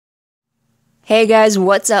Hey guys,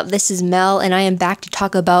 what's up? This is Mel, and I am back to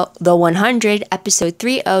talk about The 100, episode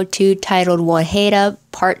 302, titled Wanheda,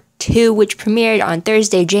 part 2, which premiered on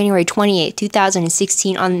Thursday, January 28,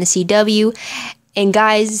 2016 on the CW. And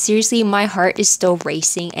guys, seriously, my heart is still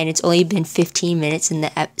racing, and it's only been 15 minutes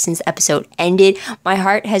since the episode ended. My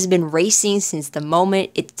heart has been racing since the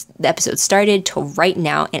moment the episode started till right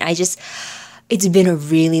now, and it's been a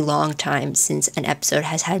really long time since an episode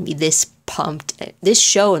has had me this pumped. This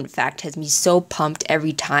show, in fact, has me so pumped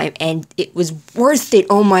every time, and it was worth it.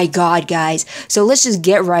 Oh my god, guys. So let's just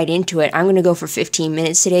get right into it. I'm gonna go for 15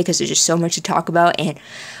 minutes today because there's just so much to talk about, and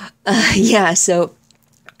let's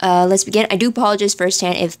begin. I do apologize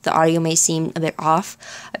firsthand if the audio may seem a bit off.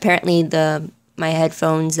 Apparently my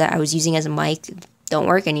headphones that I was using as a mic don't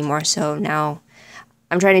work anymore, so now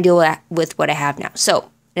I'm trying to deal with what I have now. So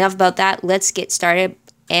enough about that. Let's get started.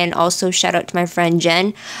 And also shout out to my friend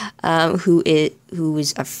Jen, who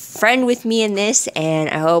is a friend with me in this, and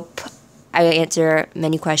I hope I answer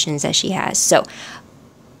many questions that she has. So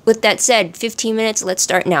with that said, 15 minutes, let's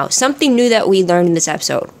start now. Something new that we learned in this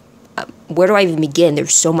episode. Where do I even begin?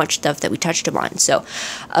 There's so much stuff that we touched upon. So,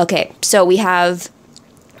 okay, so we have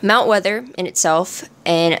Mount Weather in itself,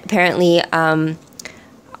 and apparently, well,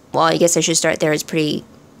 I guess I should start there. It's pretty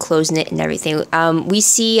close-knit and everything. We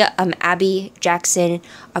see Abby, Jackson,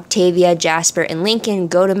 Octavia, Jasper, and Lincoln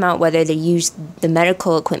go to Mount Weather. They use the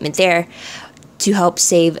medical equipment there to help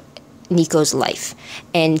save Nico's life.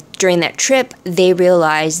 And during that trip, they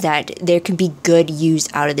realize that there can be good used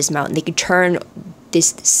out of this mountain. They could turn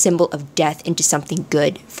this symbol of death into something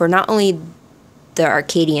good for not only the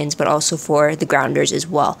Arcadians, but also for the Grounders as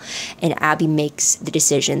well. And Abby makes the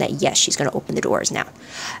decision that, yes, she's going to open the doors now.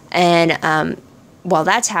 And while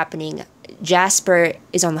that's happening, Jasper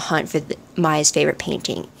is on the hunt for Maya's favorite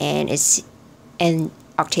painting, and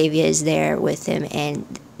Octavia is there with him, and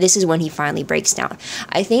this is when he finally breaks down.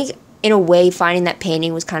 I think, in a way, finding that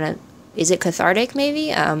painting was kind of, is it cathartic,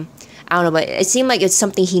 maybe? I don't know, but it seemed like it's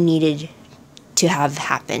something he needed to have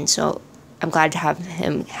happen, so I'm glad to have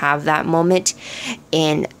him have that moment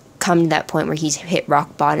and come to that point where he's hit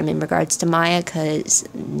rock bottom in regards to Maya, because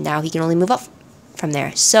now he can only move up from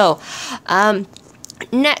there. So,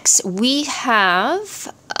 next, we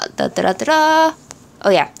have, oh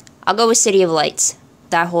yeah, I'll go with City of Lights.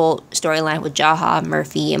 That whole storyline with Jaha,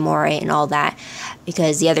 Murphy, Amore, and all that,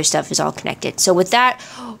 because the other stuff is all connected. So with that,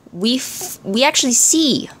 we actually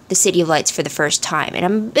see the City of Lights for the first time, and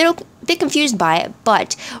I'm a bit confused by it,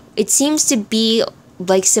 but it seems to be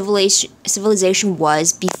like civilization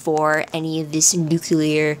was before any of this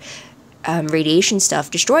nuclear radiation stuff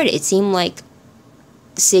destroyed it. It seemed like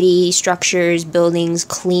city structures, buildings,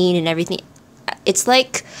 clean and everything. It's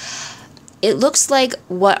like, it looks like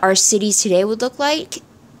what our cities today would look like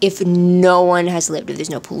if no one has lived. If there's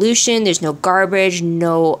no pollution, there's no garbage,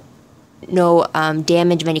 no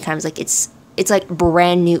damage of any kind. Like it's like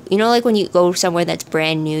brand new. You know, like when you go somewhere that's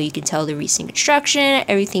brand new, you can tell the recent construction,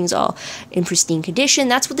 everything's all in pristine condition.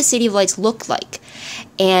 That's what the City of Lights look like.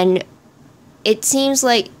 And it seems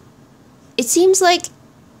like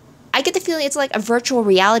I get the feeling it's like a virtual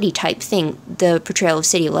reality type thing, the portrayal of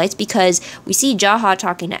City of Lights, because we see Jaha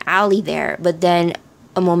talking to Ali there, but then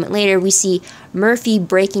a moment later we see Murphy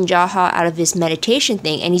breaking Jaha out of this meditation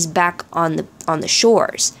thing, and he's back on the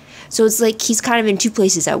shores. So it's like he's kind of in two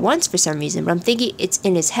places at once for some reason, but I'm thinking it's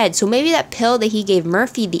in his head. So maybe that pill that he gave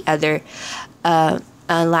Murphy the other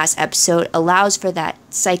last episode allows for that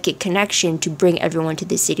psychic connection to bring everyone to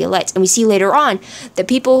the City of Lights. And we see later on that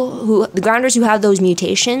the Grounders who have those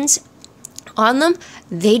mutations on them,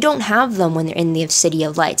 they don't have them when they're in the City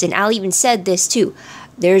of Lights. And Al even said this too,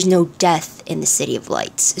 there's no death in the City of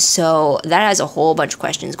Lights. So that has a whole bunch of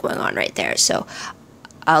questions going on right there. So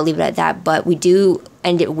I'll leave it at that. But we do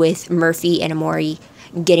end it with Murphy and Amori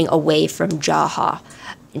getting away from Jaha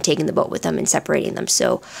and taking the boat with them and separating them.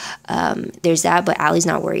 So there's that, but Allie's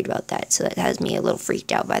not worried about that. So that has me a little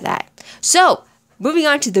freaked out by that. So moving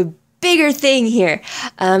on to the bigger thing here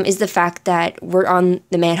is the fact that we're on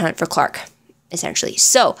the manhunt for Clark, essentially.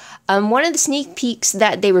 So one of the sneak peeks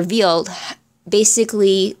that they revealed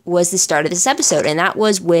basically was the start of this episode, and that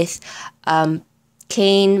was with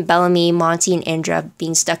Kane, Bellamy, Monty, and Indra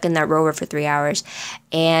being stuck in that rover for 3 hours,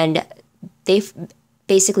 and they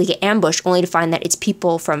basically get ambushed only to find that it's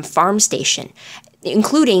people from Farm Station,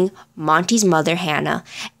 including Monty's mother, Hannah,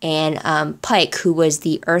 and Pike, who was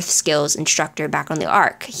the Earth Skills instructor back on the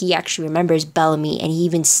Ark. He actually remembers Bellamy, and he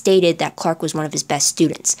even stated that Clark was one of his best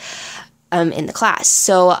students in the class.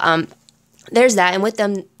 So there's that, and with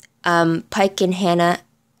them, Pike and Hannah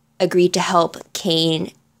agreed to help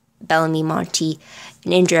Kane, Bellamy, Monty,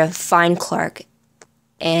 and Indra find Clark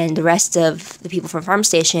and the rest of the people from Farm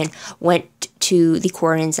Station went to the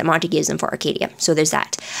coordinates that Monty gives them for Arcadia. So there's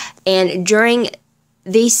that. And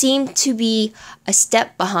they seem to be a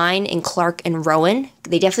step behind in Clark and Rowan.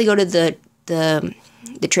 They definitely go to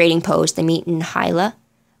the trading post. They meet in Hyla,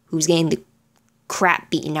 who's getting the crap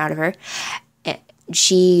beaten out of her.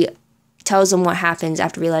 She tells them what happens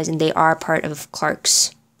after realizing they are part of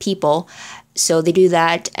Clark's people. So they do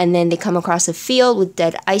that, and then they come across a field with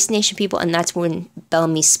dead Ice Nation people, and that's when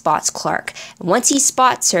Bellamy spots Clark. And once he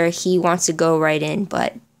spots her, he wants to go right in,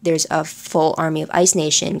 but there's a full army of Ice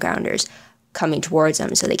Nation grounders coming towards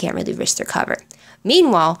them, so they can't really risk their cover.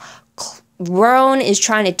 Meanwhile, Rowan is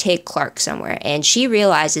trying to take Clark somewhere, and she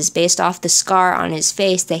realizes, based off the scar on his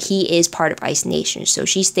face, that he is part of Ice Nation. So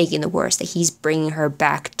she's thinking the worst, that he's bringing her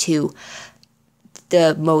back to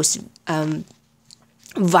the most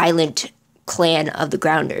violent clan of the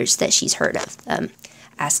Grounders that she's heard of.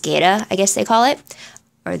 Ascada, I guess they call it,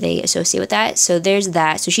 or they associate with that. So there's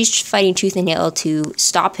that. So she's fighting tooth and nail to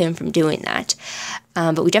stop him from doing that.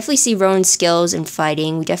 But we definitely see Rowan's skills in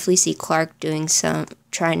fighting. We definitely see Clark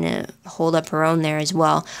trying to hold up her own there as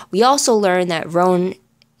well. We also learn that Rowan,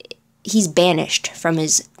 he's banished from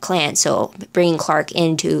his clan. So bringing Clark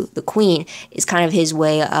into the Queen is kind of his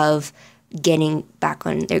way of getting back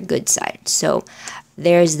on their good side. So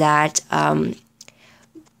there's that. A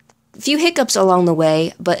few hiccups along the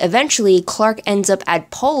way, but eventually Clark ends up at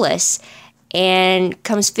Polis and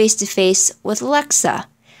comes face to face with Lexa.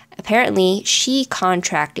 Apparently, she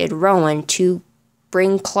contracted Rowan to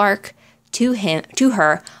bring Clark to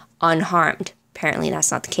her unharmed. Apparently,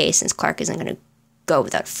 that's not the case, since Clark isn't going to go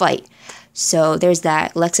without fight. So there's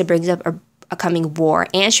that. Lexa brings up a coming war,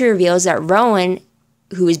 and she reveals that Rowan,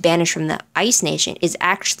 who is banished from the Ice Nation, is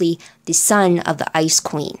actually the son of the Ice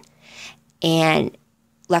Queen. And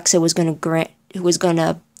Lexa was going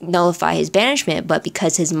to nullify his banishment, but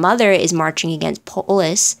because his mother is marching against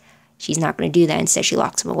Polis, she's not going to do that. Instead, she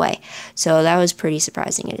locks him away. So that was pretty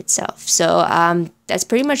surprising in itself. So that's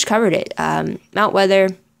pretty much covered it. Mount Weather,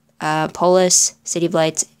 Polis, City of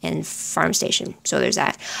Lights, and Farm Station. So there's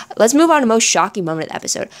that. Let's move on to the most shocking moment of the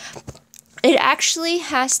episode. It actually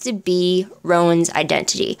has to be Rowan's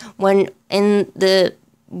identity. One of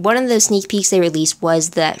the sneak peeks they released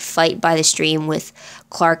was that fight by the stream with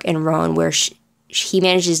Clark and Rowan, where he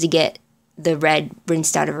manages to get the red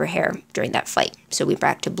rinsed out of her hair during that fight. So we're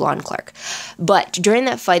back to blonde Clark. But during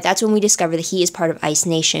that fight, that's when we discover that he is part of Ice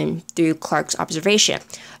Nation through Clark's observation.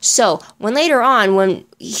 So later on, when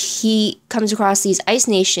he comes across these Ice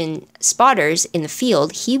Nation spotters in the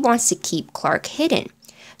field, he wants to keep Clark hidden.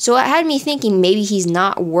 So it had me thinking maybe he's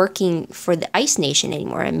not working for the Ice Nation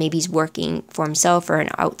anymore, and maybe he's working for himself or an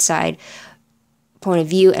outside point of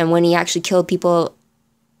view. And when he actually killed people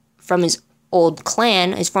from his old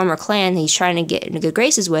clan, his former clan, he's trying to get into good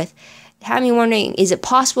graces with, it had me wondering, is it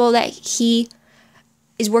possible that he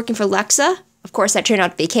is working for Lexa? Of course, that turned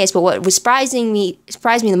out to be the case, but what surprised me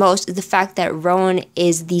the most is the fact that Rowan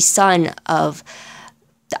is the son of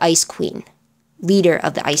the Ice Queen, leader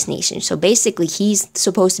of the Ice Nation. So basically, he's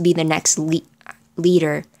supposed to be the next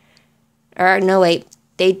leader. Or no, wait,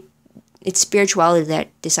 it's spirituality that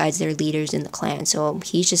decides their leaders in the clan. So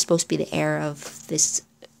he's just supposed to be the heir of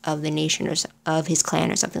the nation or of his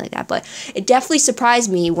clan or something like that. But it definitely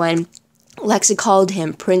surprised me when Lexa called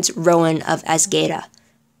him Prince Rowan of Asgada.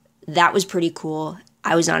 That was pretty cool.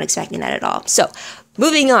 I was not expecting that at all. So,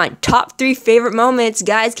 moving on. Top 3 favorite moments.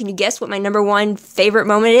 Guys, can you guess what my number 1 favorite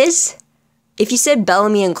moment is? If you said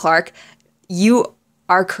Bellamy and Clark, you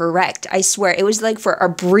are correct. I swear, it was like for a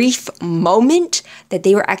brief moment that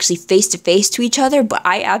they were actually face to face to each other, but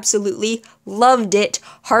I absolutely loved it.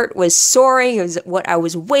 Heart was soaring. It was what I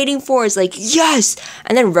was waiting for. It's like, yes!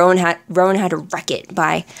 And then Rowan had to wreck it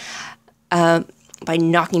by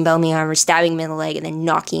knocking Bellamy over, stabbing him in the leg, and then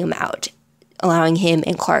knocking him out, allowing him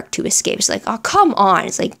and Clark to escape. It's like, oh, come on.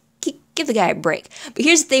 It's like, give the guy a break. But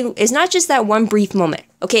here's the thing. It's not just that one brief moment.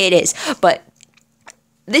 Okay, it is. But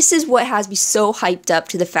this is what has me so hyped up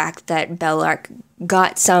to the fact that Bellark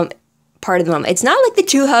got some part of the moment. It's not like the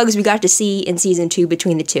 2 hugs we got to see in season 2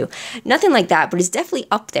 between the two. Nothing like that, but it's definitely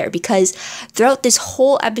up there because throughout this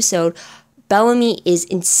whole episode, Bellamy is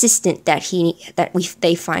insistent that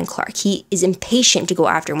they find Clark. He is impatient to go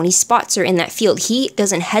after her. When he spots her in that field, he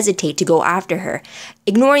doesn't hesitate to go after her,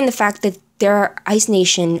 ignoring the fact that there are Ice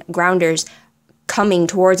Nation grounders coming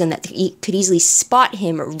towards him that he could easily spot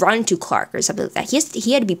him or run to Clark or something like that.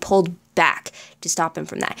 He had to be pulled back to stop him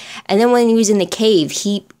from that. And then when he was in the cave,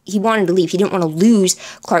 he wanted to leave. He didn't want to lose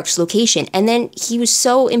Clark's location. And then he was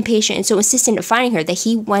so impatient and so insistent of finding her that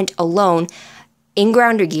he went alone in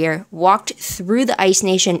grounder gear, walked through the Ice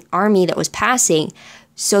Nation army that was passing,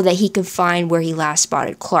 so that he could find where he last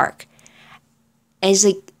spotted Clark. And it's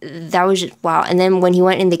like, that was just wow. And then when he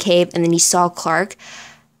went in the cave and then he saw Clark,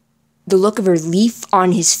 the look of relief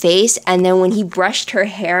on his face, and then when he brushed her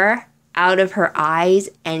hair out of her eyes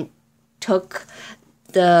and took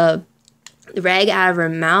the rag out of her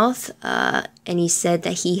mouth, and he said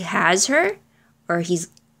that he has her, or he's,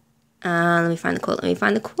 let me find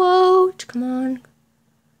the quote, come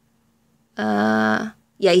on.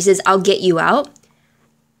 Yeah, he says, "I'll get you out."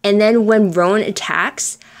 And then when Rowan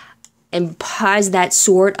attacks and has that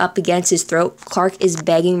sword up against his throat, Clark is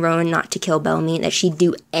begging Rowan not to kill Bellamy, that she'd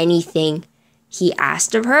do anything he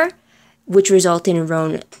asked of her, which resulted in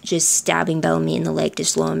Rowan just stabbing Bellamy in the leg to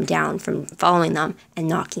slow him down from following them and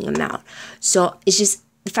knocking him out. So it's just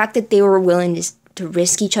the fact that they were willing to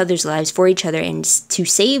risk each other's lives for each other and to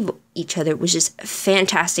save each other was just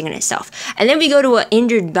fantastic in itself. And then we go to an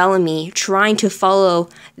injured Bellamy trying to follow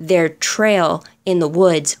their trail in the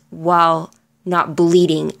woods while not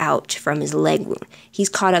bleeding out from his leg wound. He's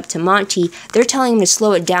caught up to Monty. They're telling him to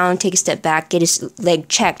slow it down, take a step back, get his leg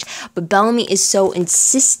checked. But Bellamy is so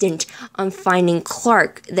insistent on finding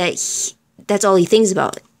Clark that that's all he thinks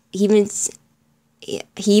about. He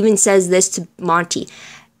even says this to Monty,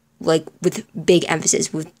 like with big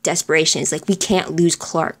emphasis, with desperation. It's like, we can't lose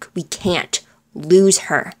Clark. We can't lose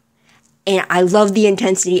her. And I love the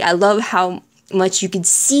intensity. I love how much you can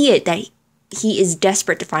see it, that he is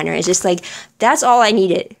desperate to find her. It's just like, that's all I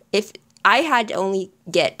needed. If I had to only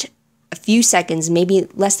get a few seconds, maybe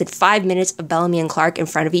less than 5 minutes of Bellamy and Clark in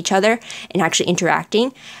front of each other and actually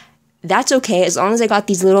interacting, that's okay. As long as I got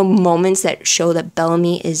these little moments that show that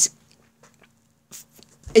Bellamy is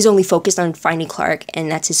only focused on finding Clark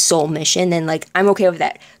and that's his sole mission, then like, I'm okay with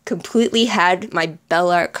that. Completely had my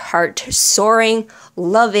Bellark heart soaring.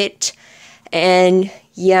 Love it. And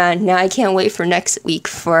yeah, now I can't wait for next week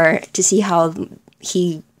to see how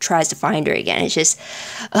he tries to find her again. It's just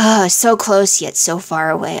so close yet so far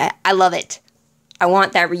away. I love it. I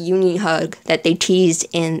want that reunion hug that they teased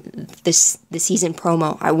in the season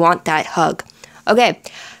promo. I want that hug. Okay,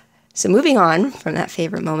 so moving on from that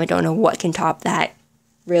favorite moment. Don't know what can top that.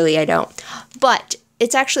 Really, I don't. But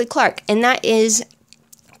it's actually Clark, and that is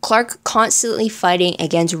Clark constantly fighting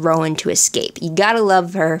against Rowan to escape. You gotta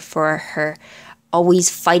love her for her always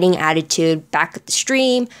fighting attitude, back at the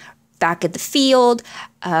stream, back at the field,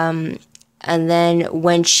 and then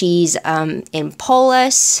when she's in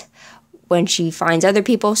Polis, when she finds other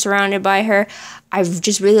people surrounded by her, I've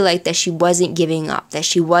just really liked that she wasn't giving up, that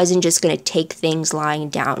she wasn't just gonna take things lying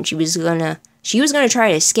down. She was gonna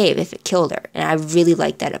try to escape if it killed her, and I really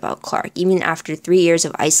like that about Clark. Even after 3 years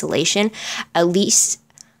of isolation, at least,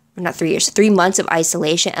 not 3 years, 3 months of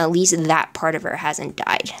isolation, at least that part of her hasn't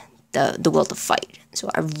died. The will to fight. So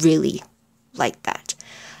I really like that.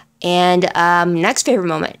 And next favorite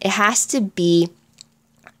moment, it has to be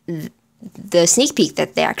the sneak peek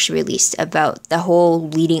that they actually released about the whole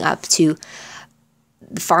leading up to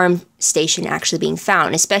the farm station actually being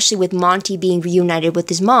found, especially with Monty being reunited with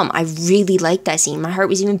his mom. I really liked that scene. My heart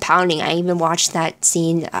was even pounding. I even watched that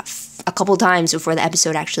scene a couple times before the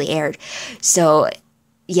episode actually aired. So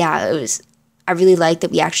yeah, I really liked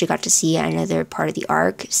that we actually got to see another part of the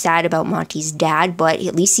arc. Sad about Monty's dad, but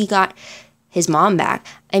at least he got his mom back.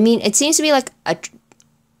 I mean, it seems to be like a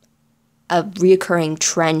reoccurring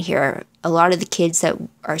trend here. A lot of the kids that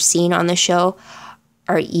are seen on the show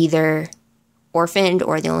are either orphaned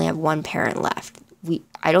or they only have one parent left.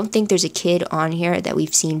 I don't think there's a kid on here that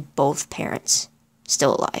we've seen both parents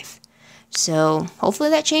still alive. So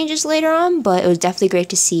hopefully that changes later on, but it was definitely great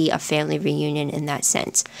to see a family reunion in that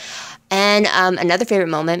sense. And another favorite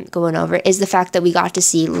moment going over is the fact that we got to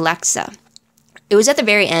see Lexa. It was at the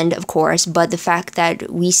very end, of course, but the fact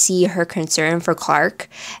that we see her concern for Clark,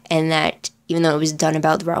 and that even though it was done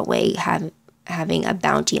about the right way, having a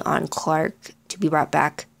bounty on Clark to be brought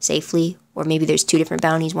back safely, or maybe there's two different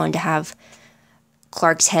bounties, one to have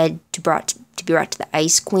Clark's head to be brought to the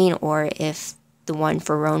Ice Queen, or if the one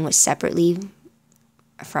for Rowan was separately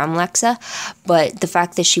from Lexa. But the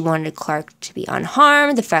fact that she wanted Clark to be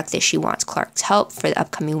unharmed, the fact that she wants Clark's help for the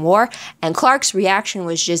upcoming war, and Clark's reaction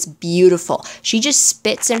was just beautiful. She just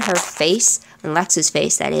spits in her face, in Lexa's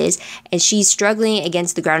face that is, and she's struggling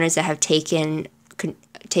against the grounders that have taken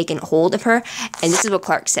hold of her, and this is what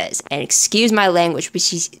Clark says, and excuse my language, but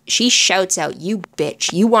she shouts out, "You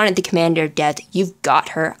bitch, you wanted the commander of death, you've got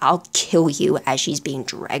her, I'll kill you," as she's being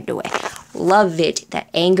dragged away. Love it, that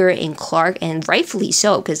anger in Clark, and rightfully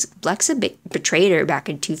so, because Lexa betrayed her back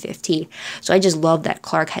in 215, so I just love that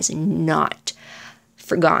Clark has not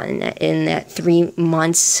forgotten that in that 3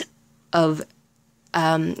 months of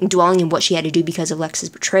dwelling in what she had to do because of Lexa's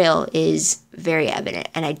betrayal is very evident,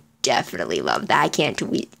 and I definitely love that. I can't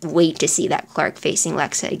wait to see that Clark facing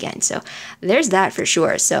Lexa again. So there's that for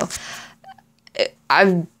sure. So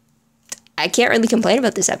I can't really complain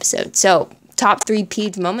about this episode. So top 3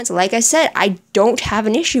 peeved moments. Like I said, I don't have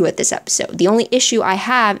an issue with this episode. The only issue I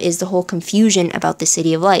have is the whole confusion about the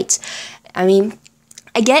City of Lights. I mean,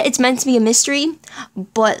 I get it's meant to be a mystery,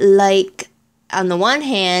 but like on the one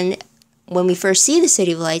hand, when we first see the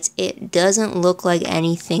City of Lights, it doesn't look like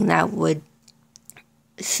anything that would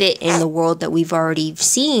fit in the world that we've already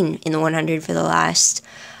seen in the 100 for the last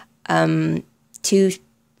 2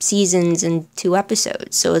 seasons and 2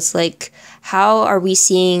 episodes. So it's like, how are we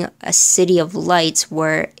seeing a City of Lights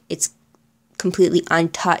where it's completely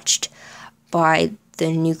untouched by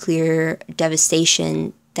the nuclear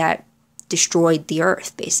devastation that destroyed the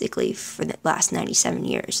Earth, basically, for the last 97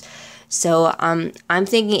 years? So I'm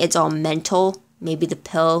thinking it's all mental. Maybe the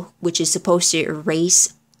pill, which is supposed to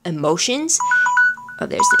erase emotions. Oh,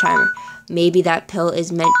 there's the timer. Maybe that pill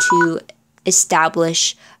is meant to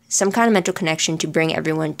establish some kind of mental connection to bring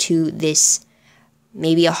everyone to this,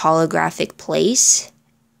 maybe a holographic place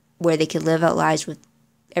where they could live out lives with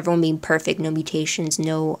everyone being perfect, no mutations,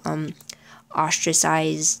 no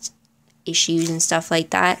ostracized issues and stuff like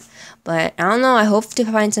that. But I don't know, I hope to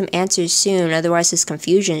find some answers soon, otherwise this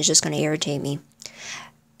confusion is just going to irritate me.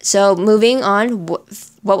 So moving on, what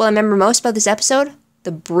will I remember most about this episode?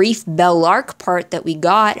 The brief Bellark part that we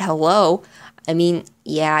got. Hello. I mean,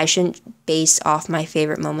 yeah, I shouldn't base off my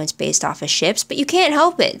favorite moments based off of ships, but you can't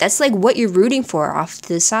help it. That's like what you're rooting for off to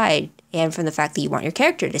the side, and from the fact that you want your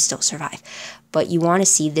character to still survive. But you want to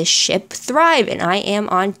see this ship thrive, and I am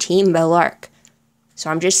on Team Bellark. So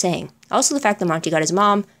I'm just saying. Also, the fact that Monty got his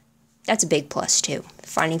mom, that's a big plus too.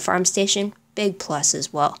 Finding Farm Station, big plus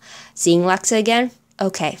as well. Seeing Lexa again,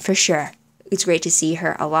 okay, for sure. It's great to see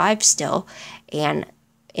her alive still, and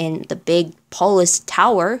in the big Paulus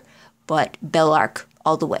Tower, but Bellark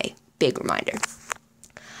all the way. Big reminder.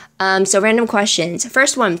 So random questions.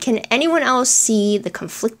 First one, can anyone else see the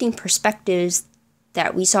conflicting perspectives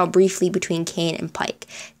that we saw briefly between Kane and Pike?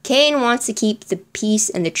 Kane wants to keep the peace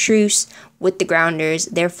and the truce with the Grounders,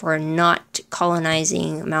 therefore not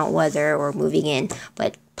colonizing Mount Weather or moving in,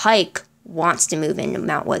 but Pike wants to move into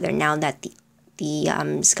Mount Weather now that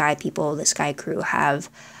the Sky people, the Sky crew, have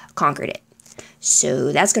conquered it.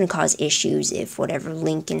 So that's going to cause issues if whatever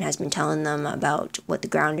Lincoln has been telling them about what the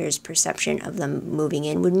Grounders' perception of them moving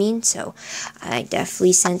in would mean. So I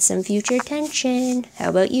definitely sense some future tension. How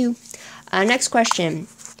about you? Next question.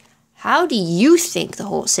 How do you think the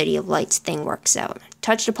whole City of Lights thing works out?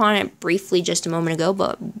 Touched upon it briefly just a moment ago,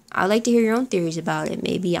 but I'd like to hear your own theories about it.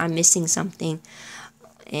 Maybe I'm missing something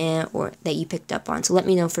or that you picked up on. So let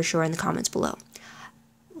me know for sure in the comments below.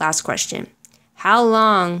 Last question. How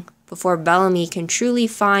long before Bellamy can truly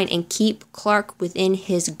find and keep Clark within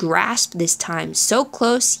his grasp this time? So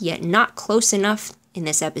close, yet not close enough in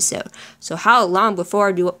this episode. So how long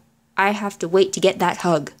before do I have to wait to get that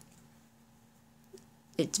hug?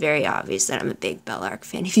 It's very obvious that I'm a big Bellark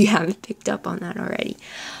fan if you haven't picked up on that already.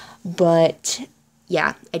 But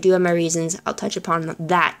yeah, I do have my reasons. I'll touch upon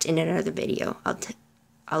that in another video.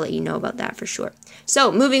 I'll let you know about that for sure.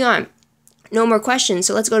 So moving on. No more questions,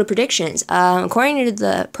 so let's go to predictions. According to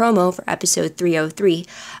the promo for episode 303,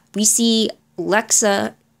 we see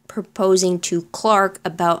Lexa proposing to Clark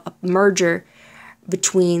about a merger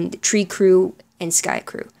between the Tree Crew and Sky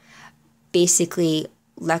Crew. Basically,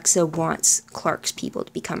 Lexa wants Clark's people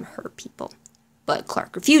to become her people, but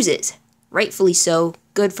Clark refuses. Rightfully so,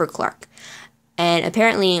 good for Clark. And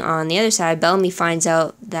apparently on the other side, Bellamy finds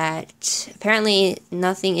out that apparently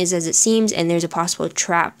nothing is as it seems, and there's a possible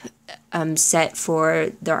trap set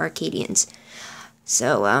for the Arcadians.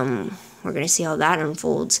 So we're going to see how that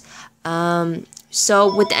unfolds.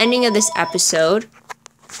 So with the ending of this episode,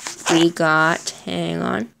 we got, hang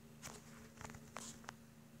on.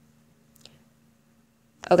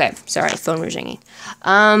 Okay, sorry, phone was ringing.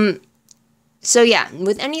 So yeah,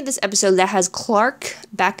 with any of this episode, that has Clark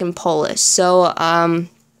back in Polis. So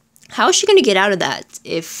how is she going to get out of that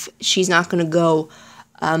if she's not going to go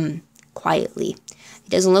quietly?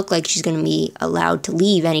 It doesn't look like she's going to be allowed to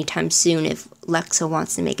leave anytime soon if Lexa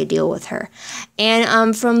wants to make a deal with her.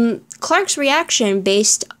 And from Clark's reaction,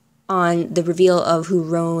 based on the reveal of who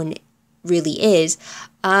Rowan really is,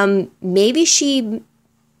 maybe she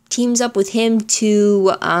teams up with him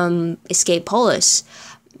to escape Polis.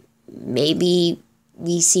 Maybe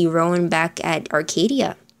we see Rowan back at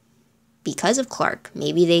Arcadia because of Clark.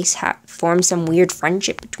 Maybe they form some weird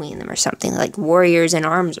friendship between them or something, like warriors in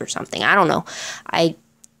arms or something. I don't know.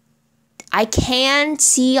 I can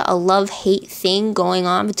see a love-hate thing going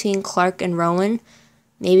on between Clark and Rowan.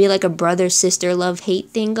 Maybe like a brother-sister love-hate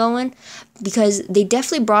thing going. Because they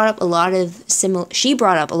definitely brought up a lot of she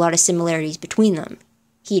brought up a lot of similarities between them.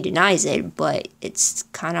 He denies it, but it's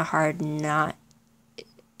kind of hard not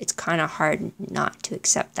to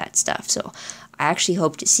accept that stuff. So I actually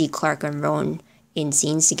hope to see Clark and Rowan in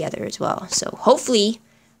scenes together as well. So hopefully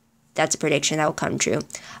that's a prediction that will come true.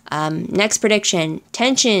 Next prediction,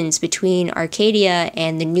 tensions between Arcadia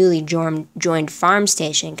and the newly joined farm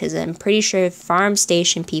station, because I'm pretty sure farm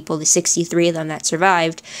station people, the 63 of them that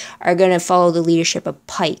survived, are going to follow the leadership of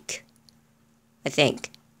Pike, I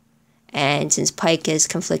think. And since Pike has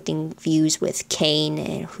conflicting views with Kane,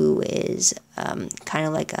 and who is kind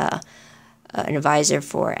of like an advisor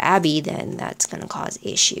for Abby, then that's going to cause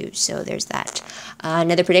issues. So there's that.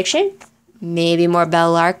 Another prediction, maybe more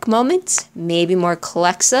Bellark moments, maybe more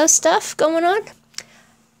Clexa stuff going on.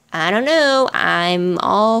 I don't know. I'm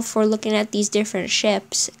all for looking at these different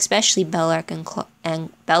ships, especially Bellark and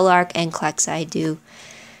Clexa. I do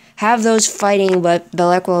have those fighting, but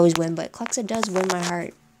Bellark will always win. But Clexa does win my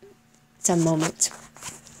heart. Some moments.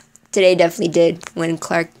 Today definitely did when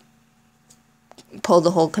Clark pulled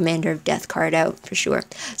the whole Commander of Death card out, for sure.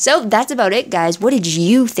 So that's about it, guys. What did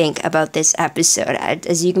you think about this episode?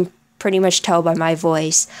 As you can pretty much tell by my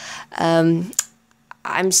voice, I'm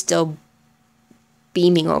still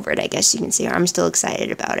beaming over it, I guess you can say. I'm still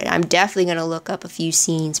excited about it. I'm definitely going to look up a few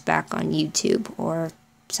scenes back on YouTube or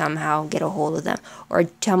somehow get a hold of them. Or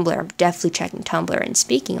Tumblr. I'm definitely checking Tumblr. And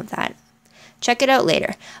speaking of that, check it out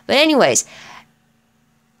later. But anyways,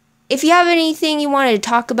 if you have anything you wanted to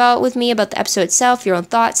talk about with me about the episode itself, your own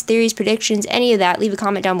thoughts, theories, predictions, any of that, leave a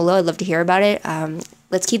comment down below. I'd love to hear about it.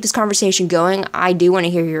 Let's keep this conversation going. I do want to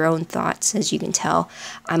hear your own thoughts. As you can tell,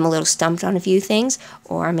 I'm a little stumped on a few things,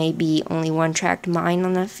 or maybe only one-tracked mind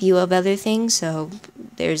on a few of other things, so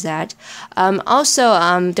there's that. Also,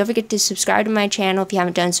 don't forget to subscribe to my channel if you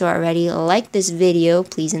haven't done so already. Like this video,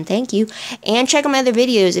 please and thank you. And check out my other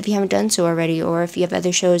videos if you haven't done so already, or if you have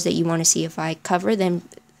other shows that you want to see if I cover, then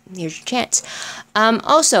here's your chance.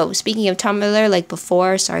 Also, speaking of Tumblr, like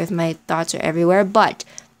before, sorry if my thoughts are everywhere, but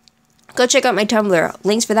go check out my Tumblr.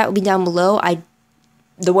 Links for that will be down below.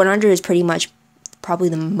 The 100 is pretty much probably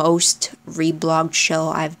the most reblogged show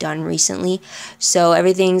I've done recently. So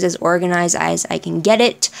everything's as organized as I can get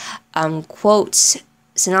it. Quotes,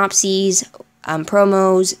 synopses,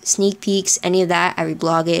 promos, sneak peeks, any of that, I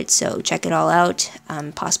reblog it. So check it all out.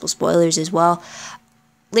 Possible spoilers as well.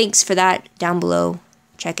 Links for that down below.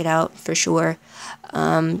 Check it out for sure.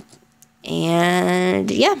 And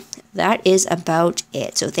yeah, that is about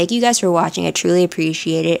it. So thank you guys for watching. I truly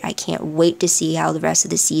appreciate it. I can't wait to see how the rest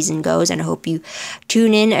of the season goes, and I hope you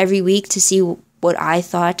tune in every week to see what I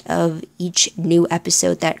thought of each new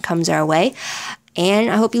episode that comes our way.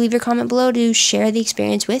 And I hope you leave your comment below to share the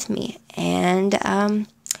experience with me. And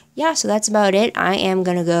yeah, so that's about it. I am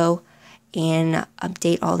gonna go and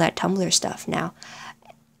update all that Tumblr stuff now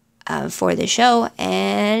for the show.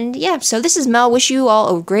 And yeah, so this is Mel. Wish you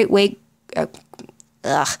all a great week.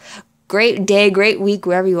 Great day, great week,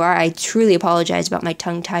 wherever you are. I truly apologize about my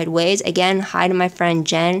tongue-tied ways. Again, hi to my friend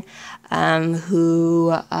Jen,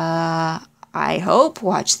 who I hope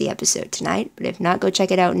watched the episode tonight. But if not, go check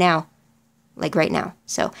it out now. Like right now.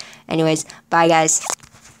 So anyways, bye guys.